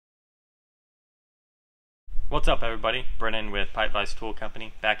What's up, everybody? Brennan with Pipe Vise Tool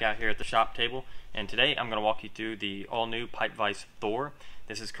Company, back out here at the shop table, and today I'm going to walk you through the all-new Pipe Vise Thor.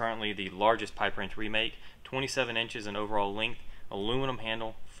 This is currently the largest pipe wrench we make, 27 inches in overall length, aluminum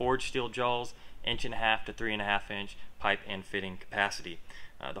handle, forged steel jaws, 1.5 to 3.5 inch pipe and fitting capacity.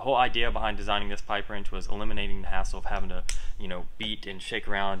 The whole idea behind designing this pipe wrench was eliminating the hassle of having to, beat and shake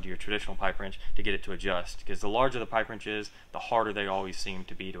around your traditional pipe wrench to get it to adjust. Because the larger the pipe wrench is, the harder they always seem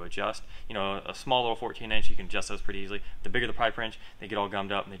to be to adjust. A small little 14-inch, you can adjust those pretty easily. The bigger the pipe wrench, they get all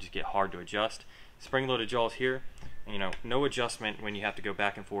gummed up and they just get hard to adjust. Spring-loaded jaws here, no adjustment when you have to go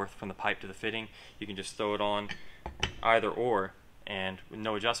back and forth from the pipe to the fitting. You can just throw it on either or, and with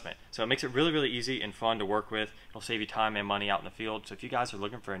no adjustment. So it makes it really easy and fun to work with. It'll save you time and money out in the field. So if you guys are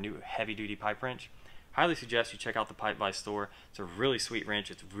looking for a new heavy-duty pipe wrench, highly suggest you check out the Pipe Vise Thor. It's a really sweet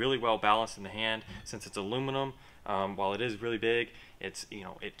wrench. It's really well balanced in the hand. Since it's aluminum, while it is really big, it's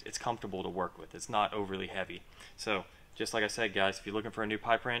it's comfortable to work with. It's not overly heavy. So just like I said, guys, if you're looking for a new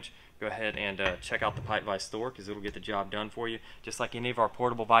pipe wrench, go ahead and check out the Pipe Vise Thor, because it'll get the job done for you. Just like any of our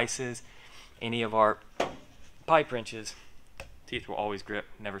portable vices, any of our pipe wrenches, teeth will always grip,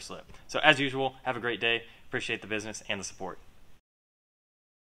 never slip. So as usual, have a great day. Appreciate the business and the support.